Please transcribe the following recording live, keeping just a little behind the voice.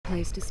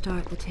place to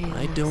start the tale.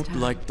 I don't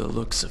like the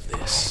looks of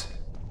this.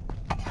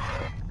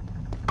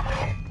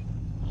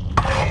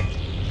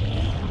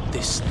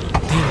 This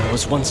thing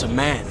was once a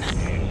man.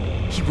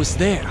 He was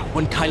there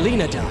when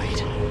Kylina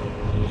died.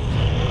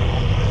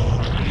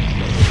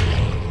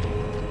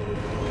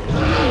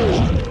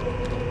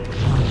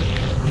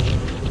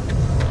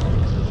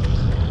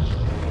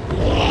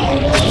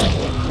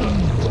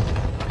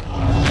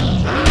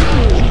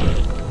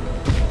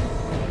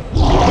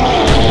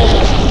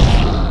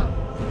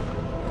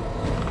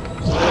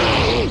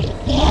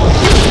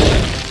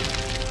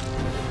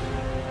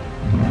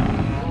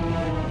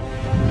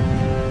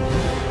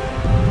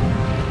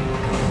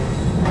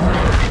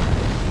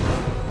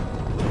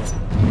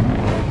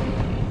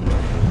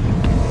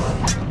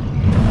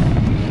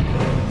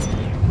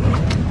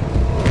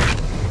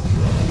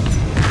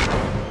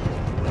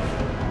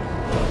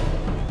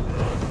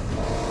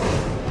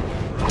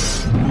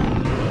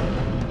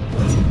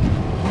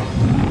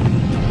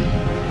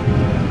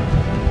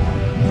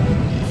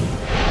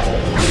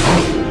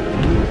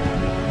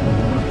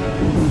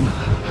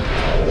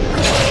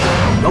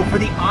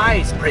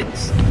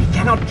 Prince. He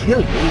cannot kill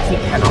you if he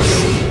cannot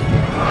see.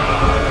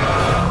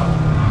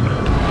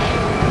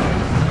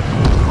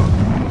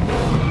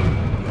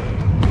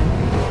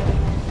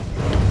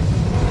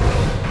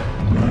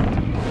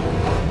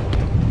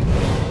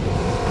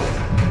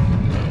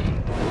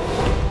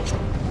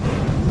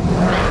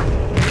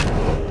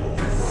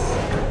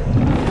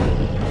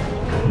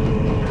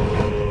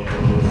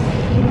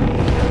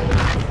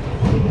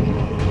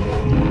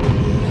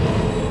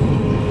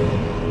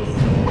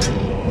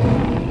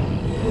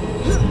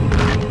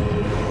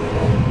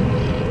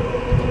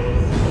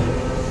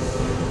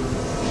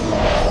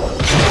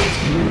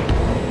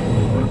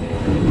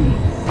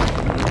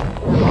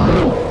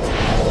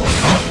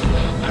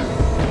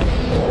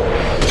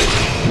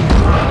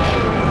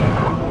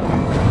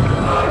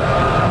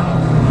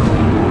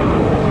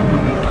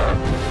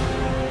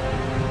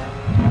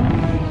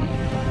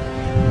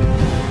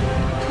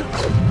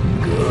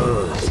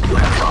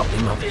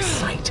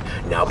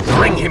 Now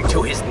bring him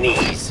to his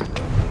knees!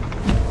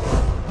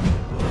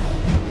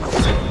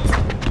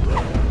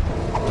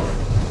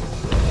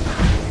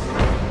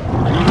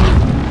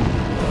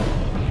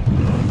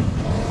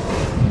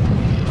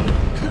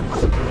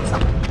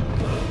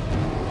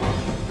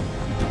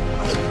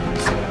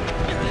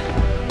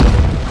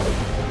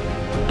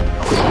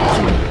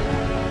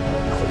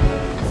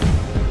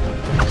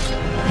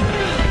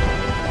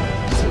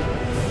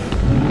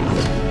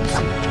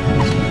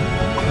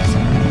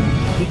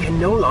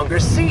 No longer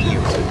see you.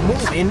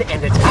 Move in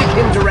and attack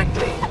him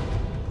directly.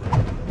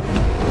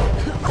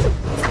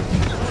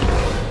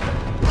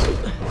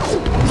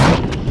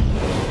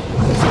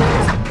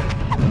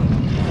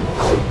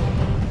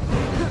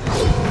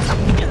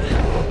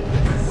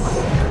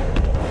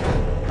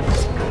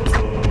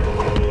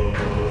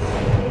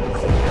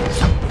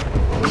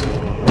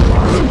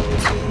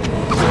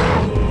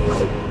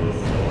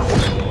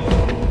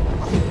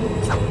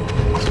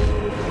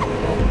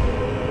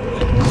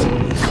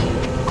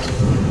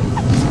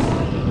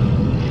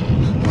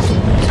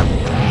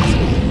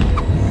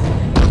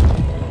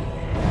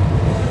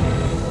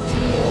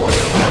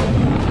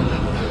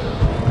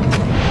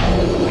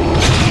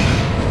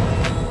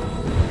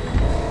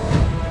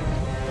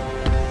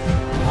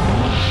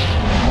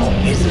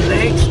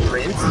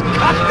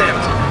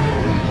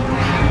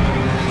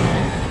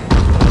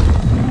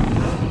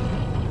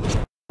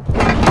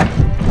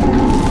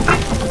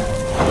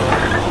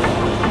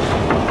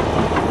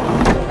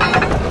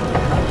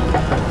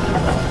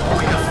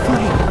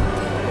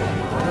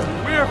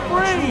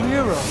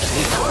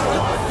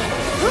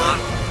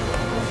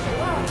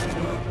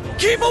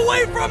 Keep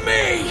away from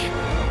me!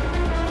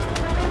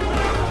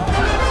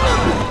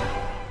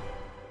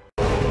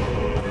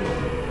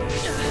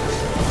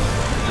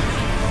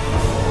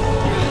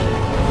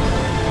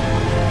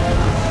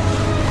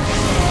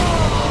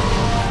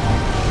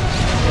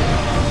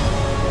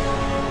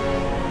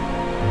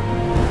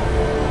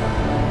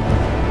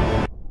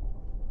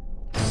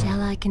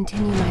 Shall I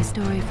continue my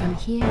story from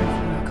here if you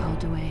are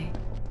called away?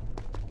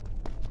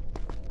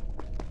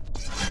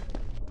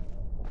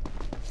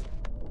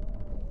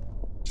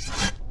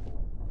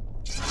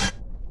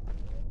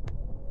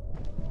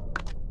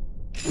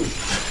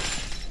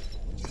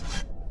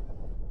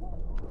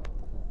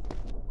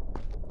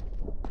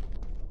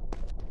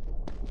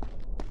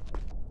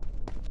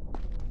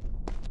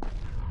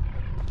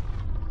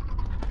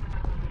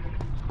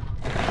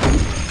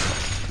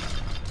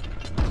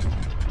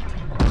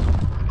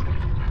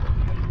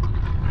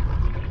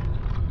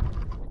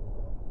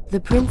 The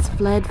prince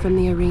fled from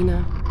the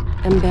arena,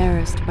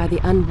 embarrassed by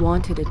the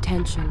unwanted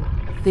attention,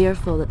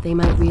 fearful that they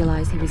might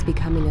realize he was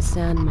becoming a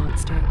sand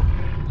monster.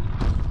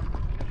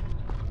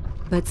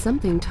 But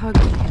something tugged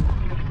at him.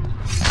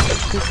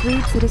 The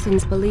freed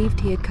citizens believed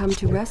he had come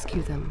to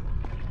rescue them.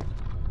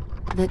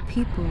 That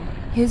people,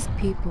 his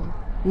people,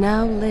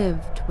 now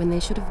lived when they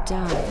should have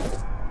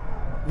died.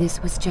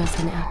 This was just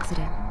an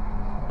accident.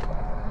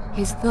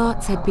 His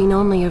thoughts had been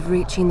only of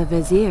reaching the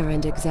vizier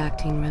and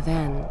exacting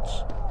revenge.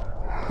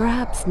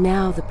 Perhaps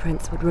now the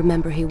prince would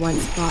remember he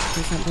once fought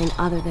for something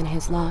other than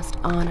his lost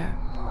honor.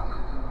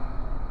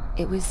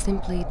 It was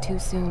simply too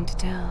soon to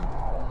tell.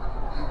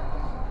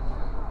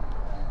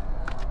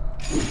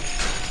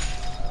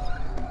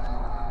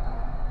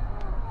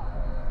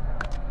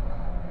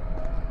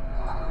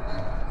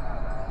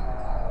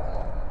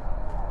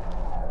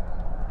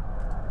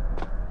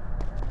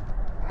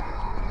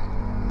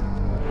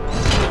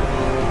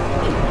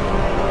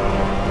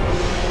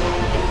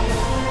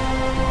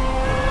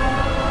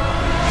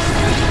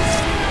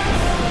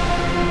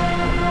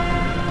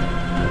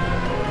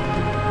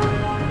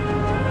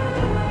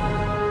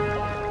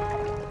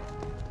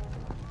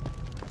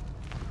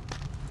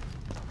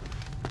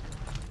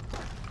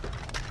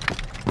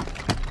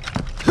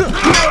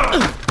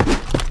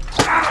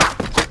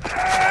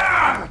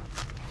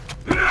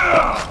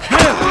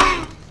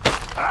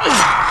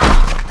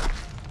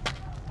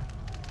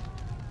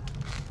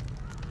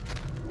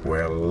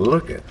 Well,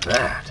 look at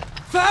that.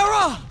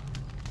 Farah!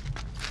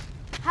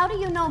 How do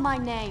you know my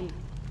name?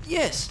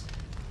 Yes,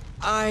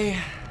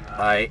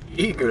 I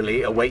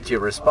eagerly await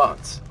your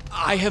response.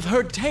 I have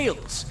heard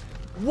tales,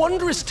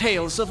 wondrous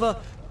tales of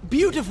a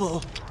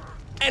beautiful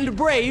and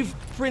brave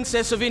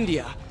princess of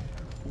India.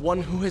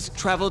 One who has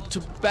traveled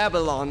to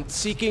Babylon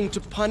seeking to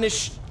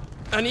punish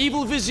an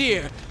evil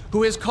vizier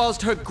who has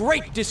caused her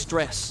great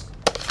distress.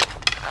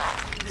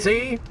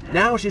 See?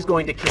 Now she's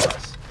going to kill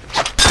us.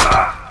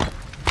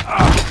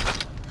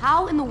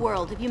 How in the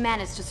world have you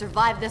managed to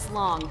survive this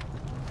long?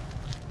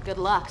 Good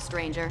luck,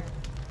 stranger.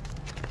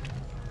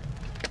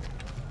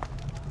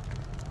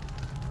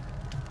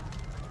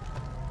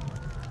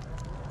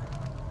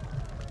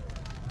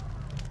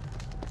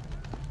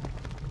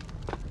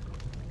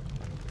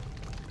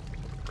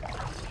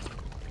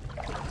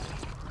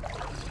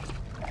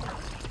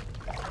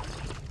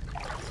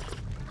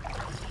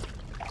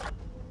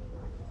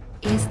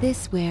 Is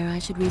this where I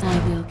should reside?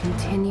 I will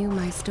continue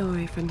my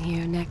story from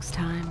here next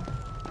time.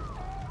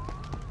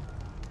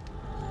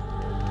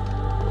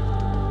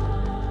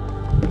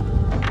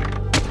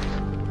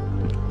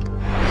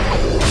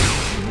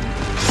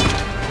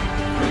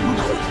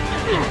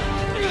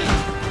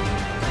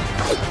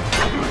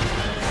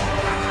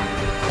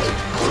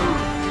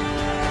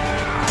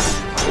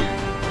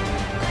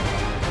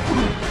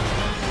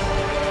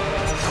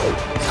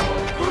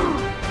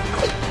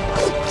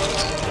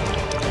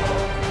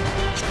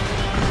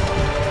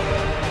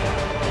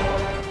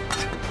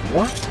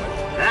 What was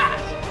that?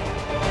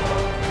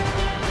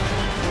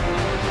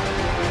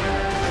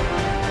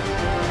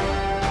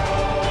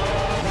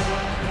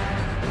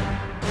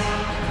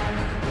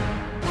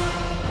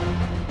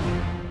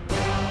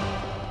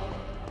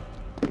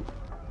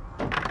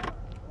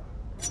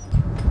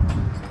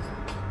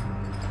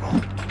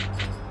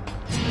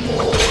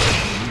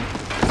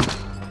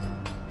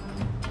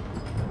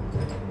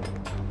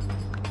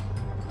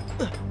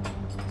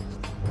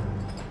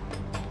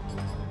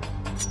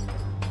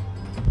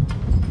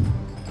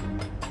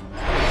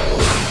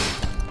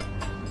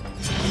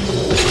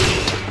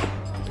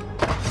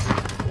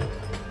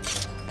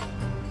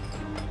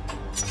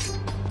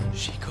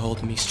 She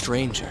called me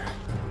stranger.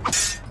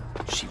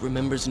 She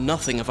remembers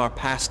nothing of our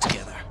past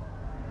together.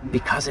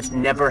 Because it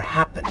never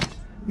happened.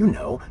 You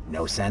know,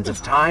 no sands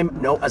of time,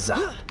 no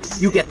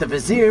azab. You get the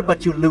vizier,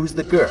 but you lose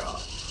the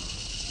girl.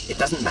 It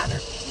doesn't matter.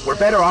 We're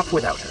better off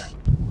without her.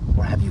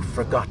 Or have you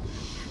forgotten?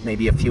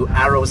 Maybe a few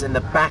arrows in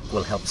the back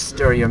will help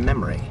stir your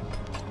memory.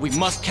 We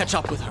must catch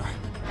up with her.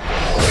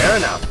 Fair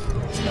enough.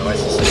 Though I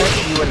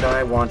suspect you and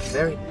I want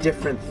very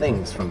different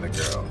things from the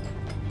girl.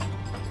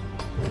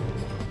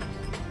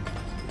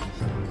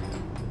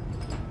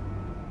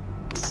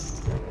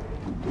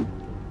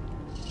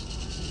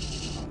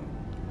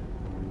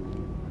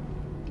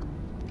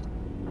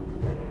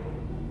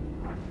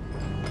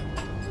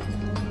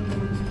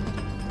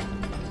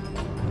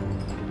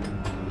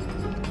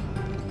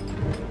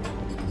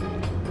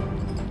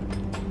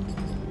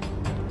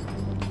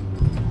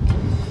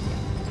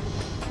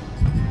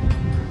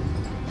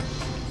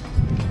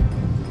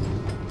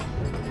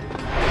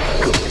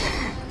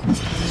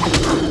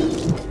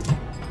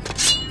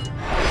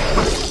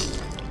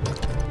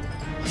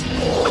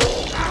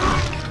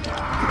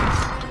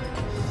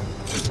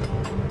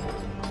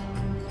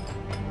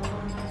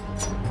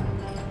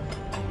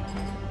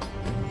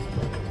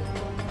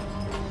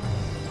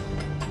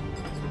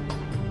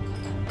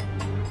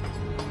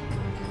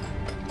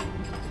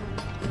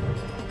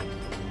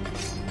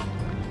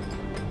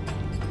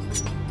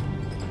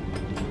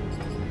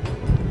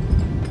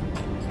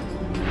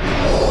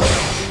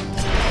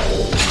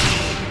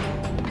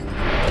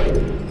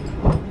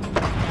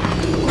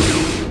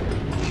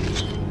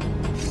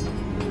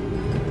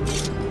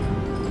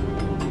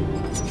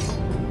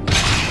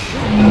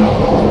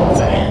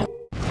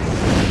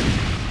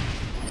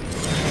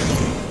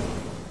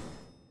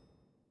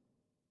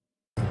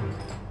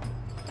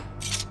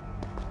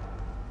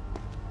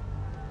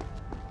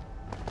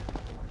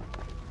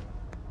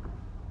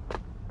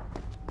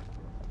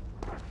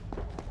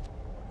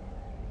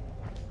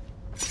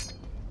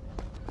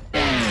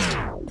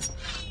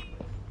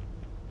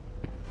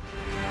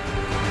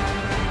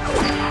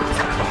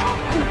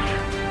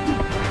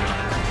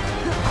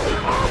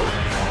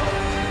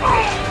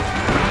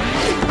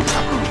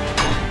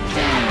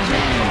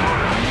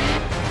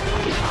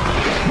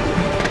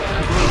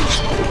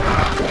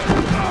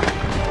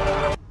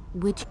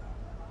 Would you...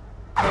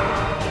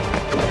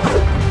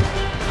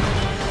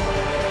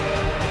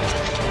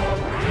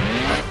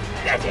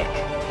 Pathetic.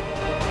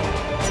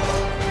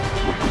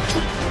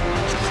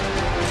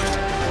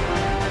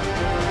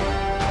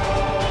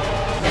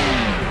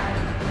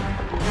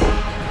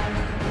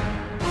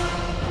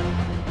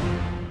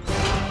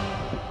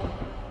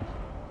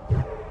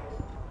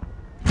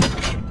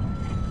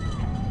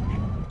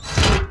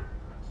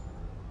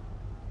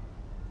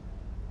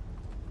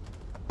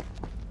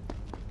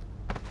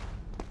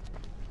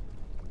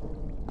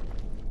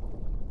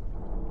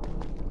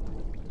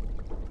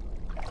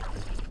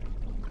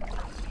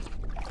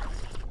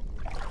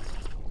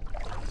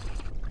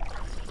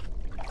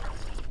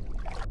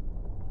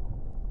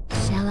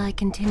 Shall I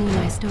continue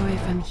my story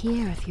from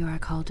here if you are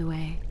called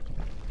away?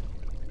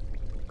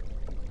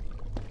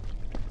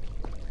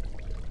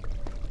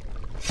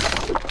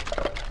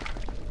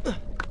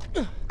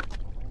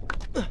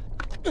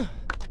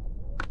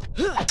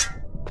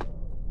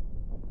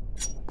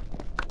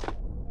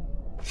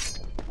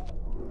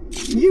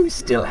 You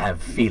still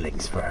have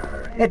feelings for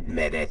her.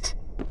 Admit it.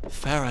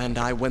 Farah and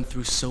I went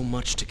through so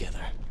much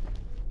together.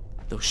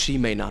 Though she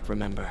may not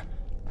remember,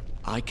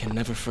 I can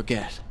never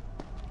forget.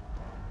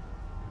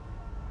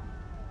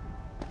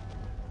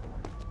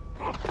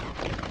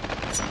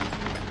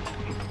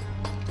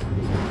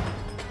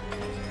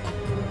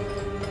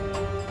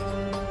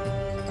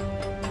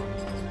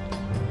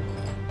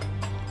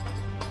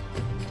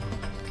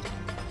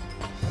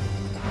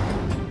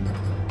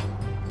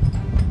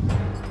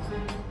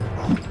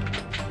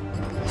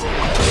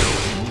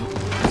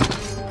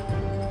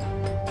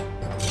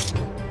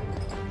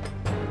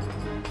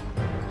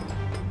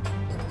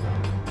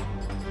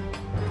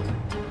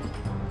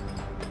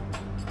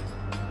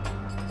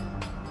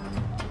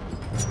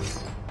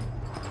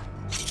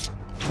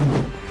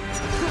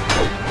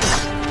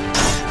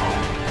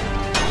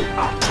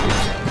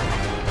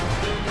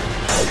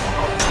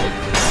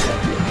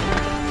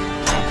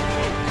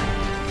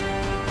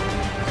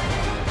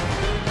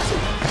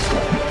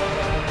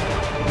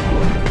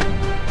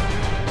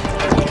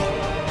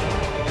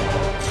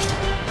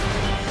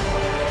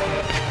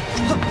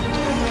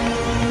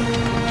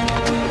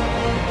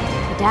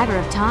 Dagger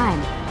of Time.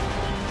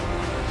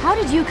 How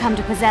did you come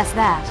to possess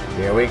that?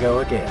 Here we go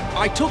again.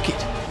 I took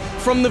it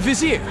from the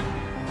Vizier.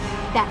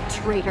 That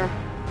traitor.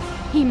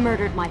 He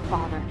murdered my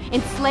father,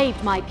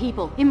 enslaved my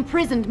people,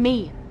 imprisoned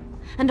me.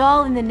 And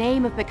all in the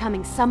name of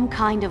becoming some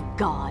kind of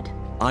god.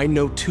 I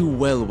know too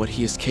well what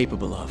he is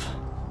capable of.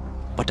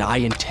 But I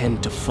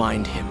intend to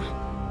find him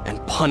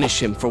and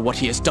punish him for what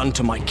he has done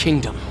to my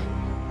kingdom.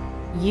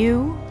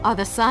 You are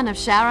the son of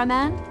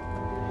Shahraman?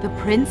 The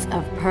Prince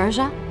of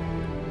Persia?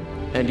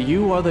 And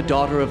you are the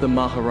daughter of the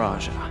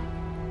Maharaja.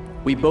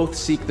 We both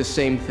seek the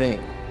same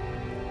thing.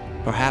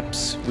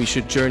 Perhaps we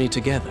should journey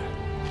together.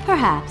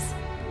 Perhaps.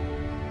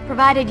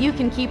 Provided you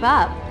can keep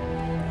up.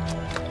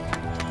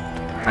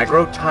 I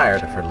grow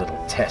tired of her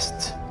little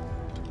tests.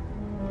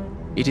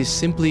 It is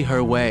simply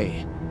her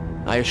way.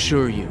 I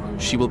assure you,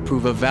 she will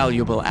prove a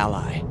valuable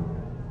ally.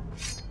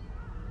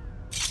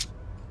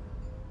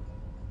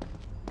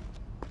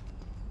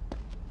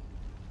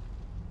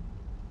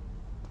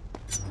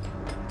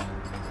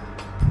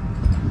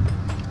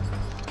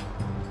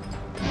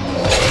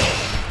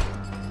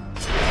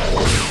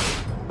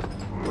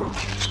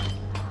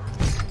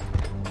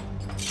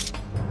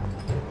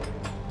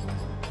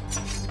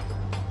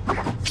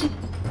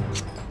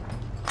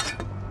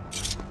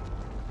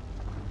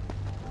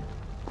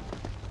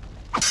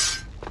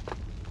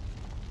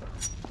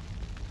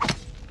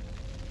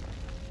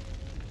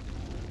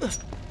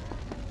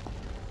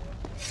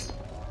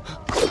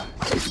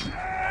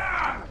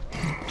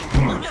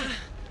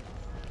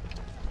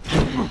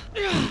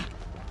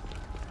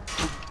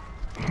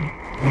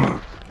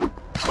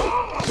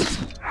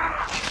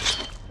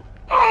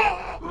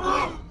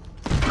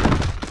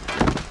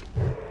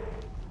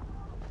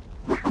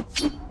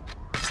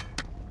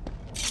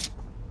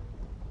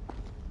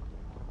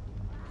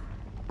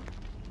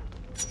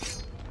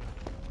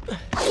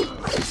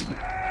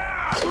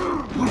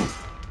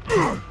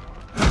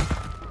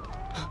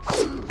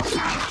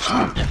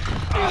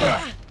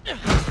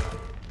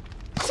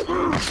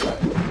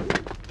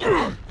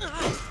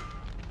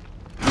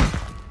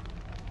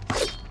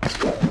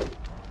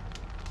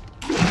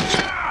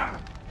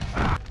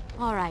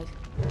 All right.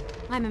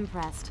 I'm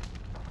impressed.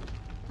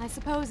 I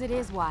suppose it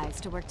is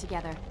wise to work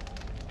together.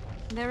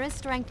 There is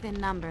strength in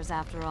numbers,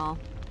 after all.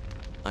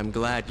 I'm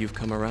glad you've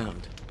come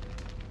around.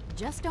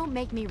 Just don't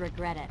make me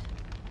regret it.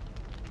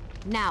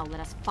 Now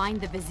let us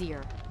find the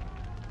Vizier.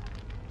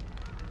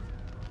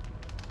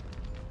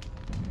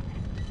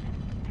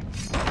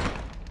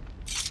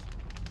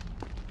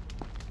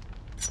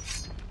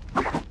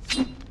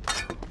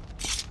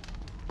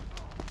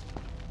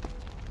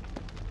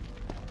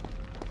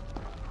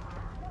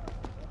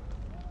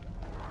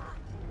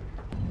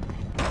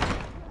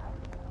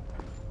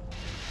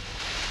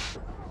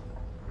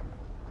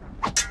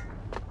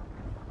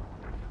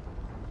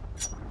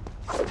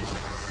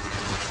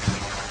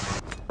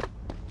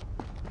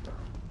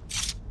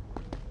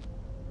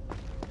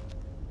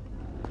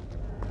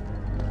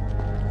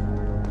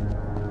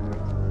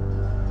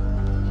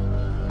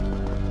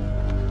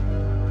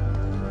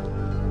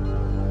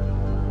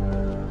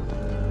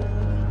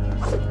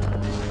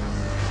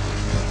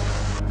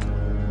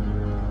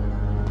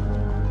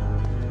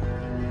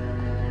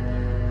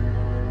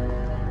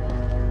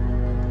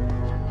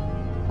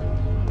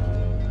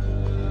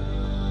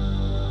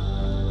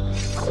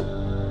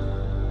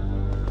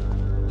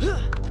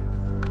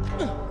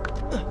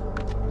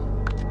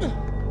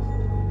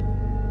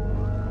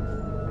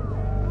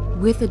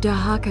 With the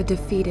Dahaka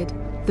defeated,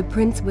 the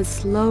prince was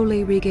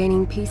slowly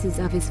regaining pieces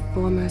of his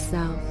former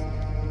self.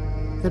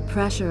 The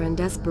pressure and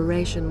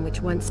desperation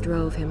which once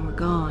drove him were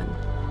gone.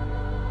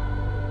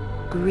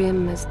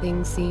 Grim as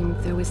things seemed,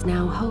 there was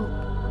now hope.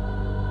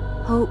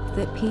 Hope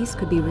that peace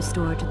could be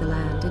restored to the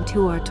land and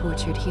to our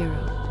tortured hero.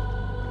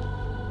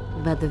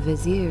 But the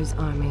Vizier's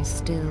armies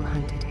still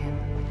hunted him,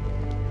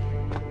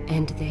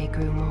 and they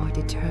grew more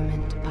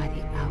determined by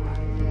the hour.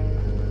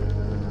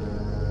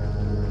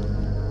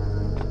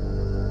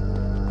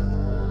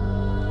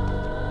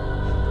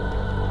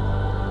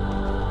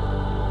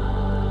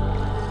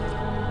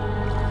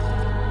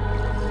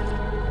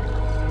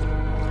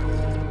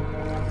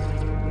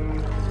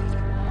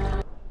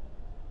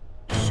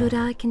 Should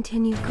I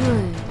continue?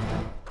 Good.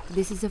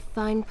 This is a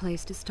fine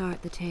place to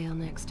start the tale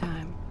next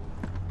time.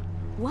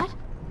 What?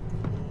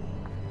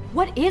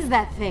 What is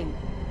that thing?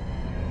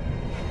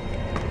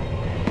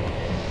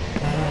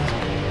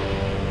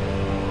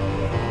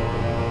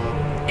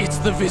 It's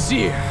the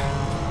Vizier!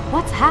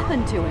 What's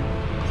happened to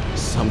him?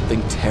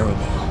 Something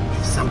terrible.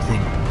 Something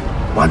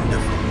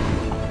wonderful.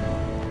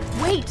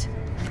 Wait!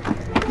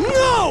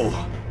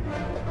 No!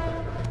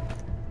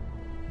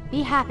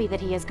 Be happy that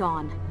he is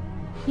gone.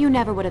 You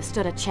never would have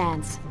stood a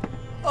chance.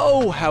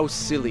 Oh, how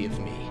silly of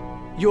me.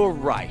 You're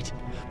right.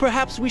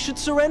 Perhaps we should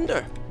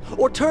surrender.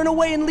 Or turn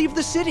away and leave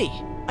the city.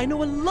 I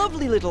know a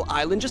lovely little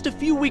island just a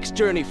few weeks'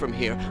 journey from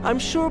here. I'm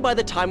sure by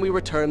the time we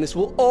return, this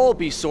will all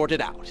be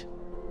sorted out.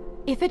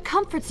 If it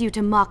comforts you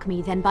to mock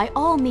me, then by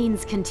all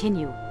means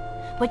continue.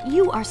 But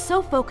you are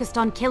so focused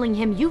on killing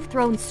him, you've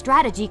thrown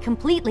strategy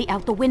completely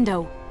out the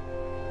window.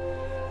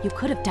 You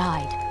could have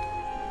died.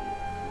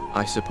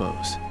 I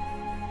suppose.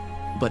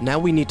 But now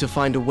we need to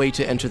find a way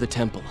to enter the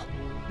temple.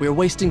 We're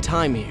wasting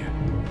time here.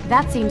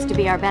 That seems to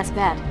be our best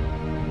bet.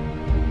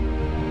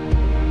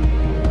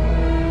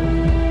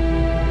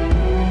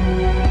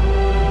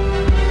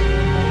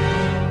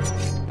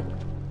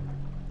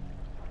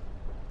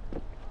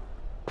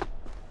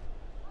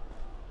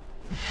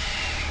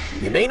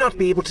 You may not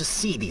be able to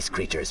see these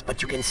creatures,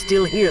 but you can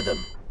still hear them.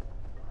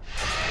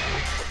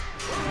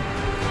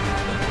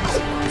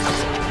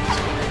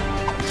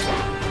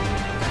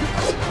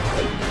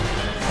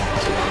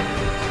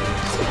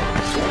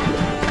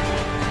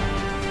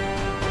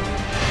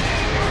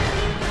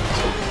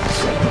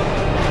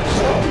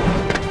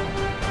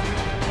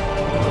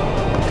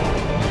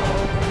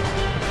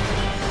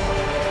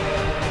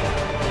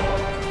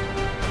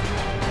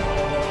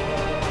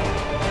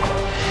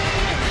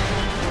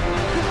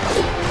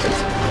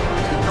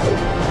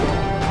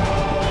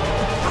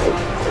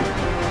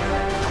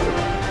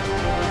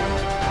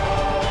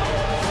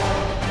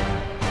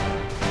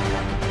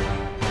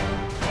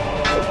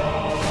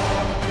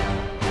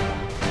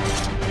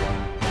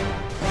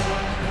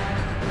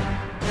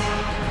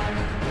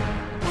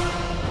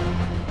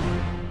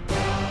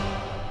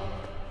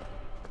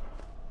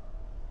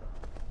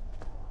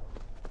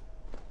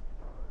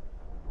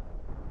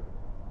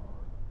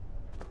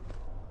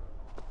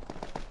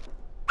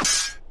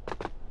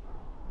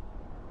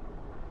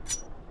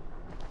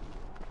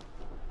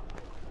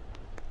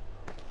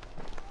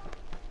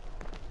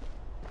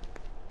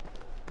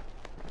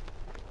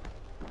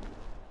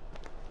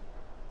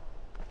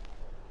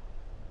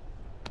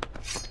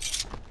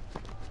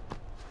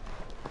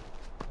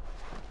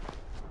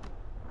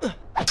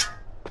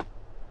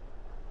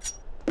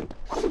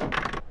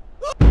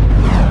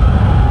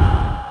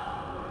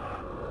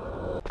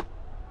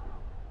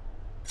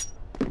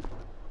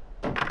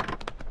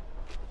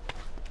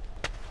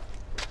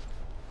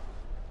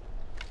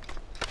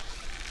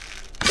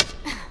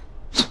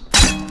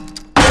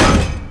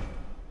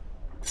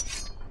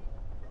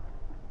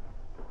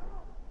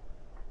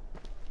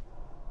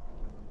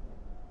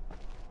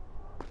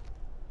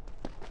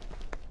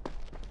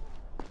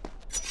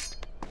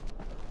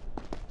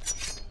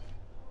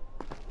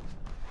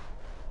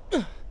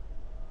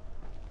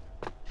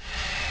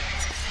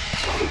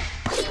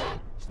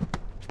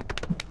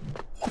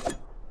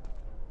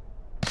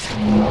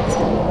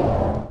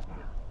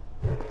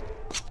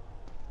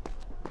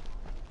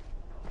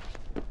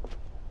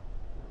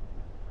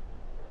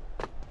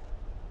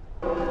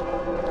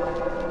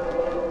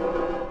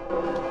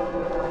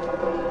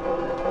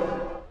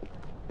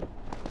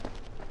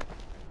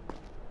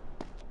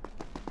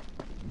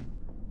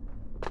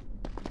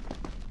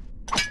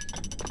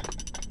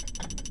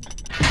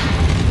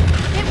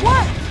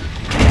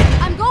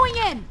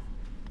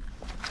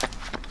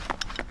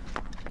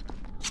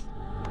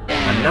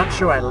 I'm not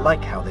sure I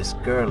like how this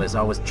girl is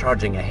always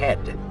charging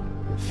ahead.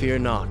 Fear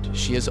not,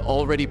 she has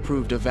already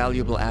proved a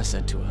valuable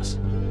asset to us.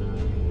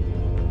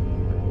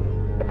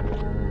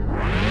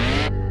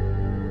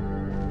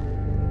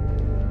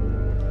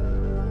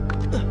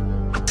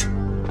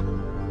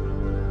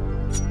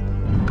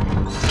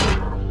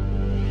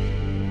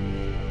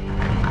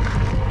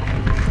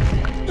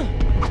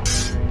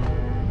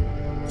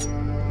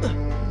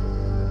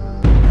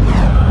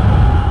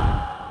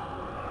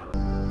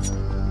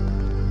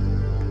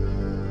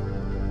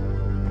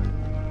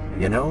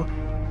 You know,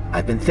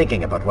 I've been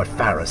thinking about what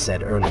Farah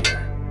said earlier.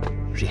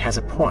 She has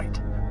a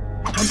point.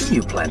 How do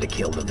you plan to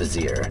kill the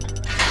Vizier?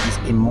 He's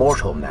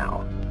immortal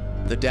now.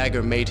 The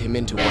dagger made him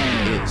into what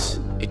he is.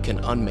 It can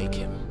unmake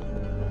him.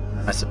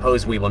 I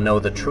suppose we will know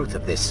the truth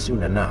of this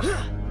soon enough.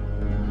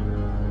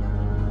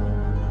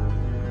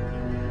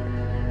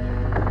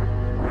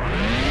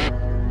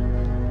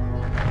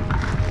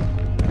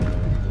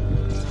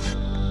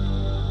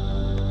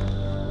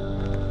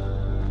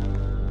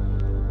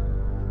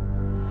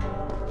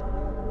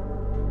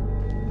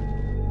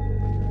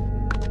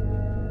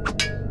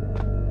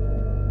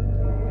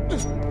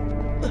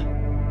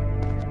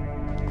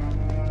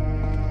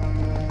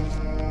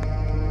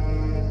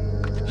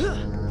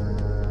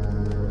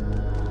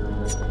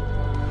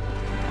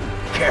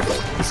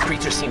 Careful, these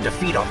creatures seem to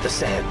feed off the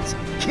sands.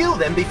 Kill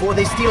them before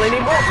they steal any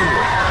more from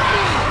you!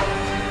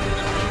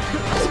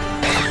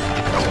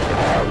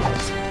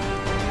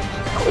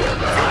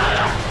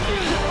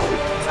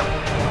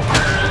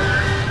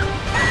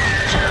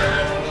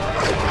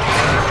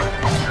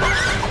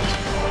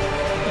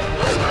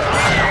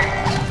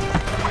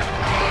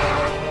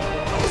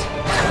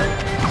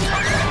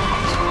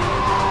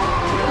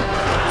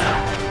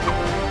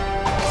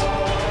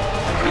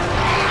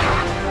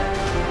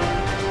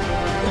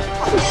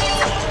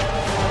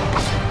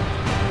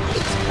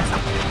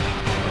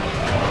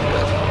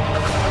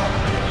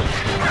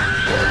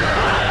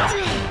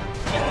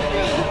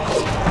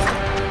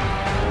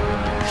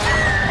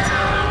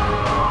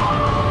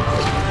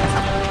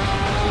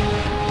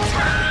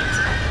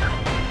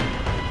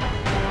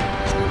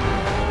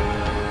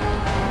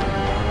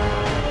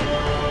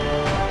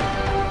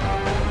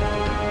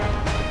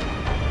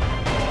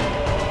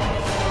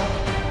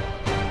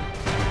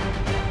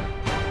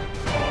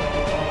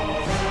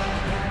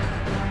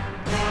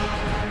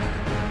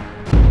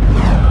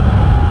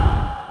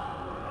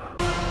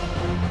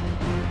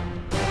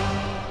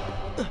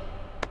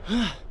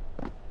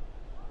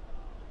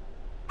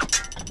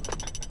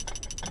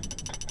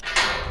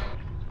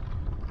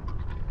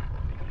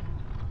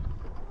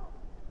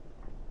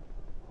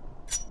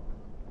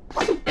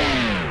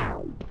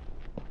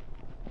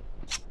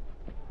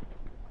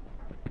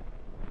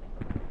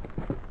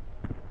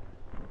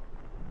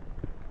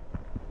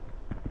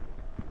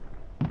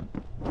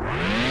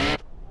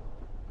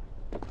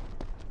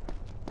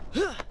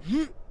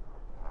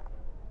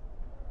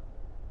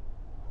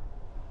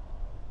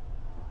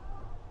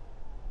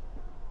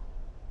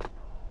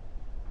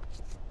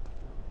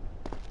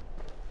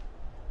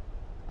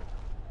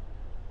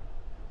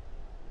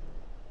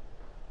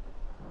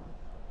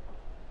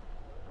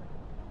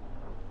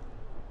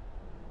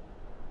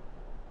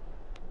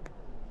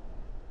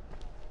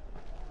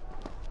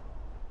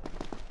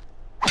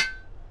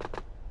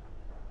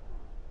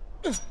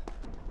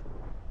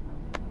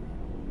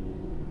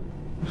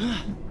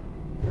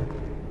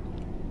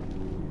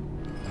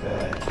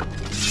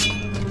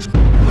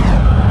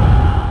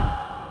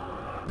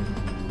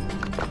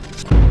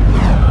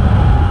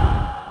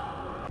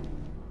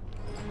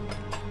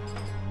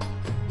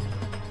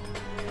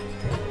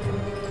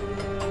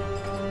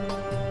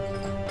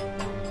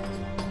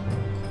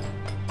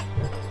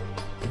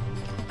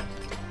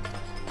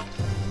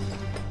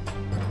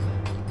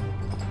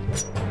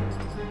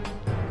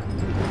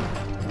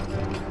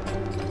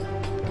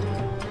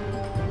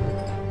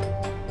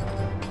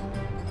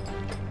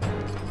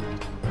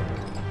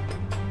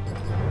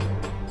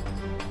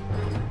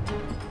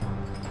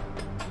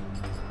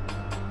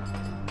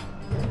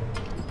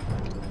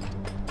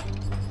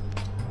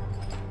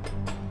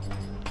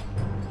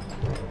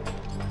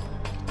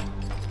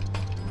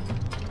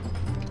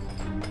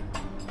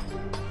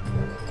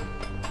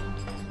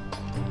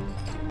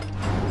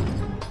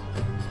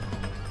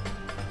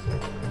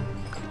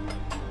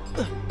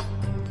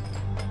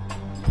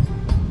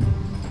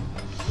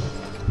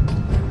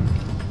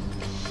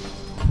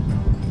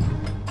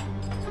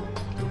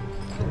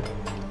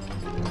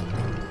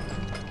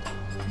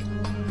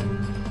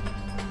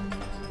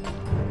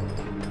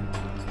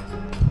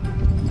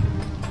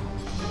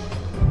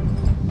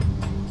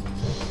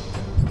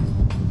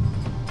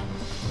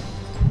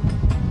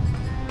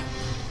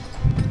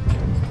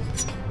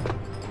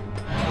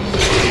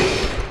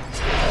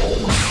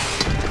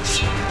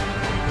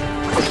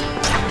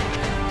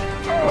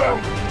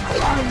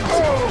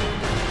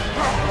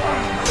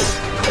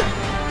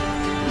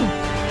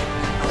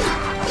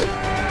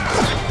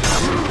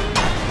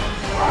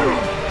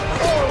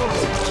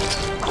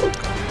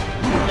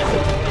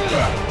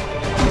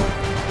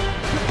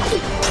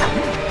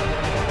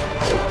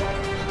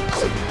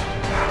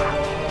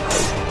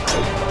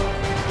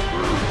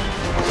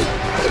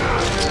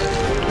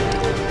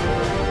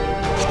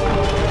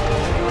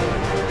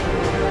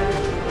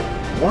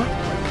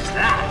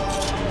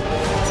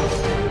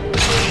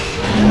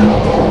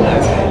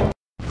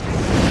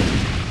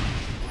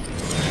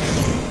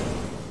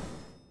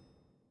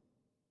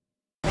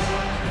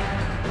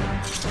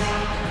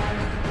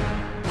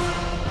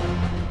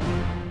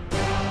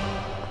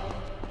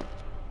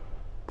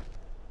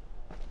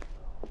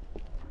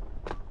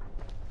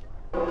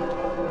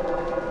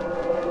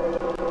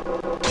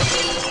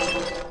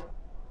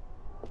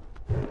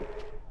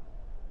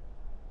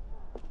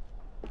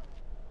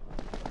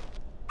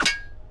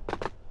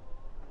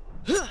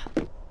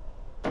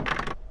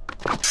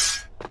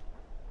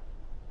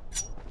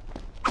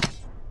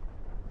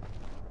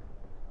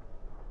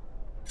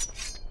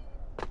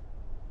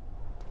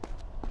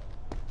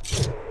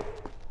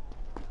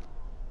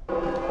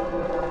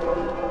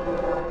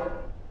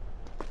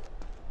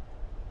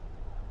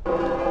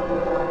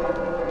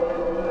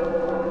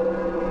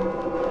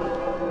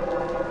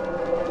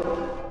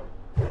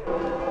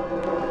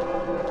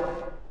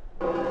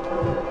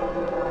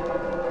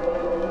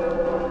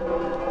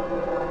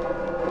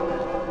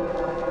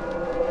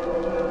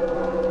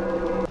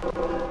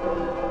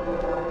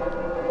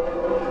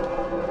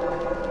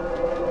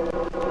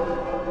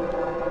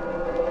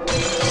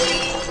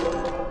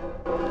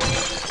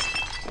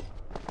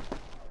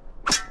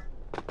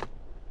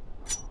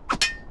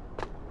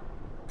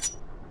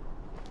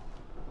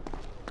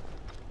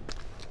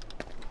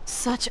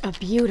 Such a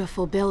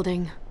beautiful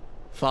building.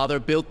 Father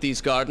built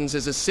these gardens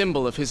as a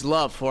symbol of his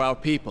love for our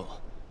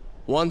people.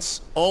 Once,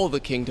 all the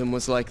kingdom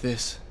was like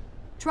this.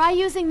 Try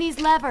using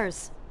these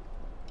levers.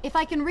 If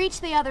I can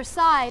reach the other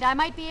side, I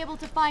might be able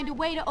to find a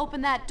way to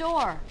open that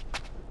door.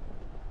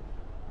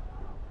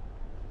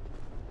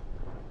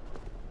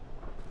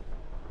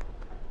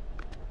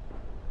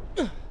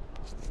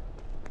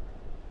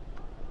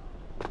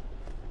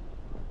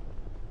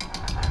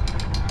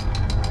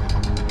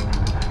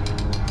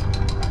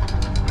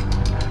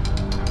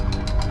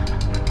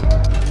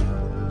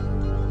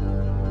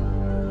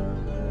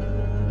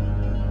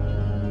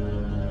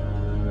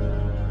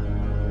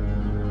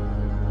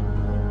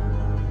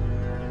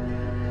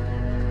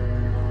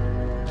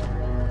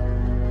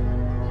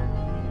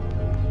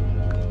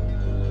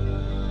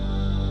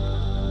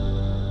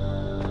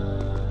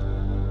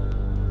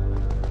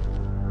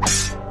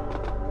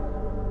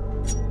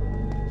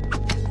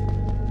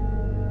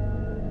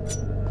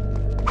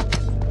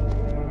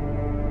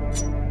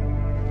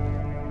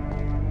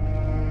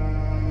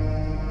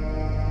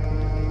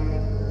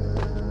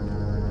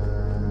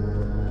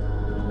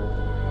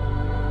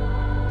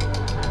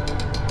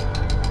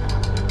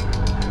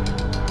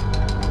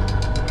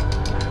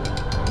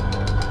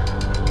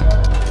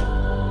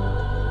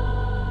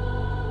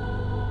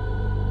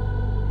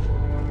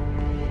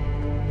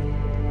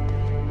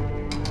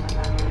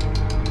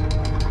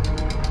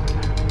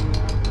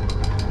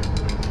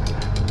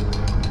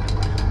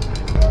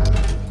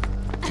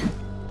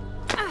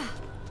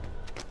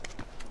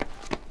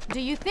 Do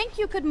you think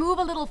you could move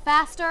a little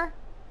faster?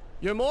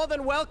 You're more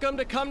than welcome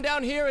to come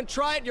down here and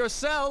try it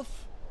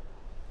yourself.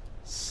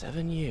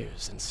 7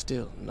 years and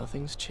still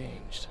nothing's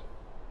changed.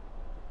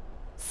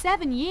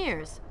 7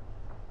 years?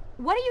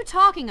 What are you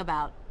talking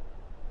about?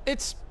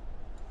 It's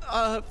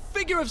a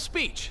figure of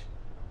speech.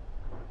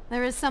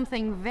 There is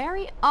something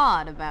very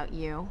odd about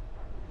you.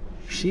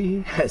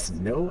 She has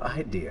no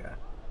idea.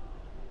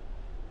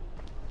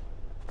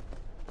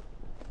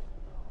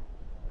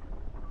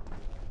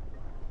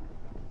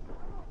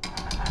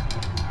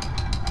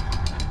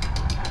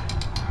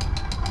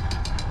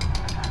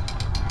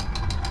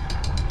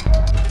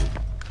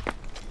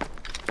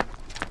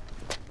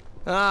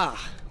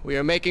 Ah, we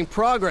are making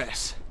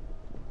progress.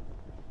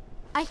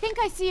 I think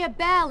I see a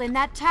bell in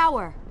that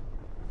tower.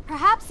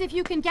 Perhaps if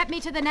you can get me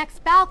to the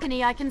next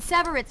balcony, I can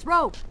sever its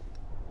rope.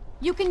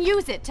 You can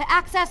use it to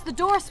access the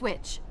door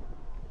switch.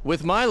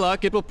 With my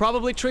luck, it will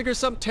probably trigger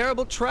some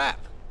terrible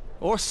trap.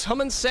 Or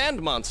summon sand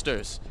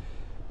monsters.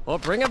 Or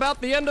bring about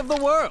the end of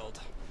the world.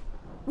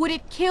 Would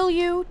it kill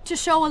you to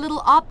show a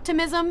little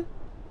optimism?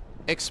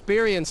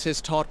 Experience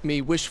has taught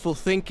me wishful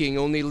thinking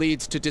only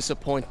leads to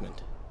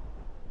disappointment.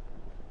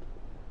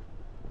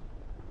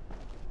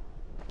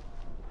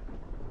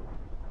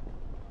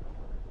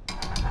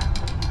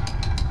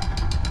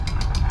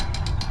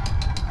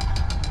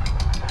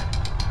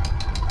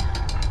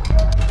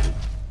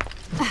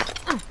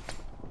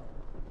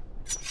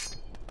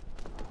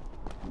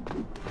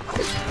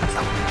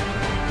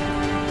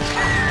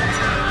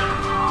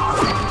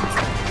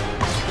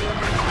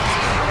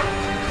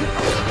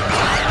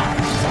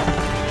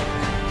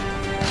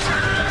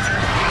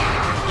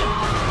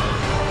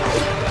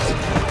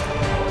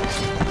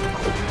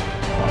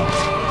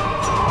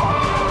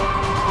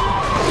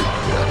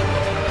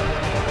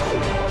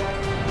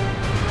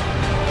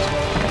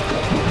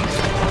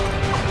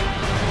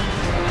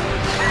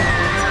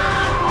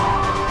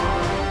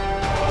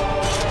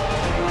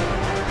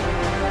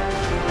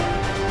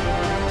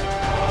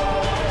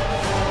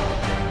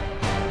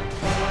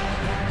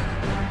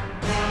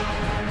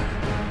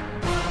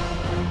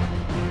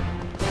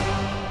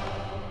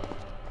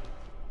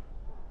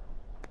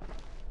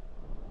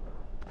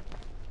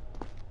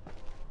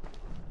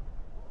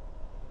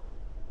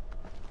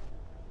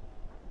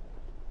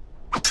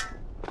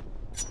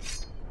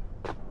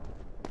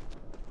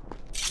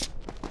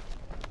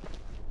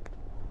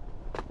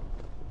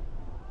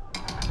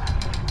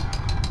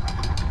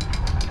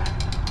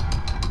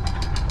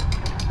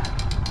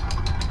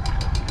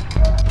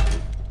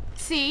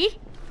 See?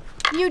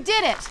 You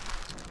did it!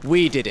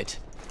 We did it.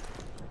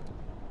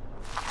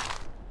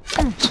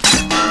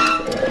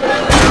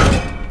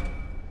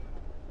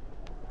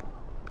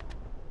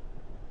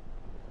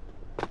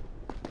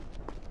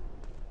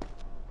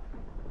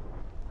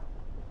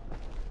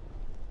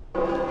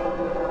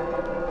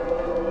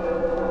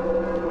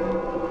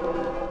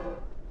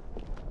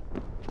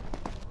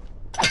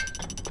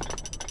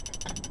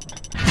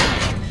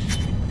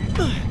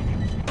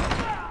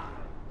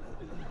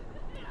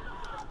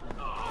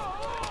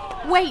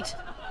 Wait!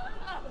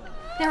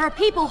 There are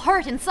people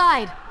hurt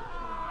inside.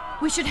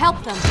 We should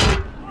help them.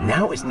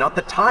 Now is not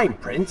the time,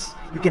 Prince.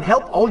 You can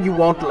help all you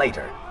want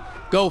later.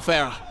 Go,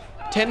 Farah.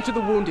 Tend to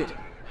the wounded.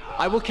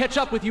 I will catch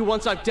up with you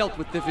once I've dealt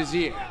with the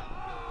Vizier.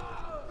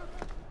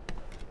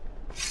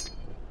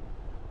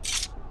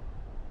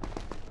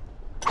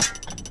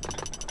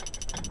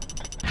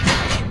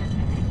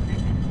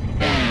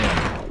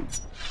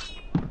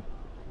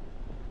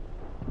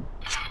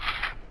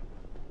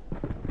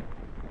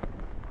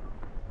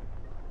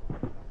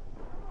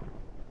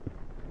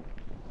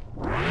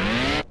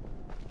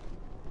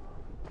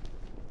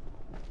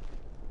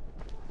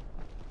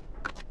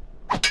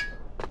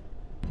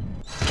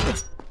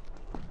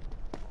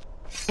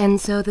 And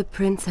so the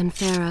prince and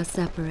Farah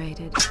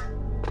separated.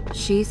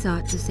 She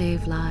sought to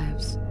save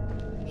lives,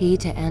 he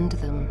to end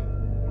them.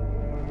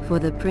 For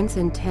the prince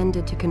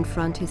intended to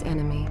confront his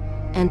enemy,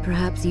 and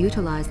perhaps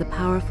utilize the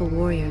powerful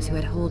warriors who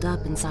had holed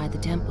up inside the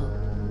temple.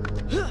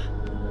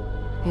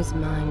 His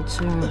mind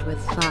churned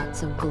with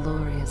thoughts of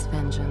glorious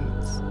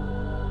vengeance.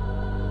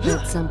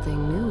 But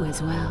something new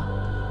as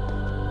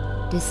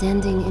well.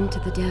 Descending into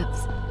the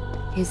depths,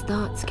 his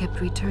thoughts kept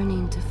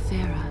returning to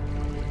Farah.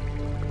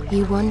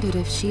 He wondered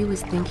if she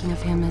was thinking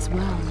of him as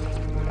well.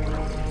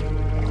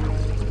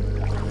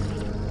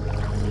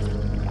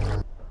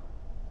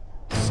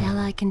 Shall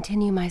I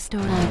continue my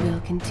story? I will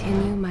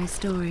continue my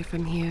story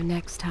from here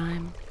next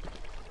time.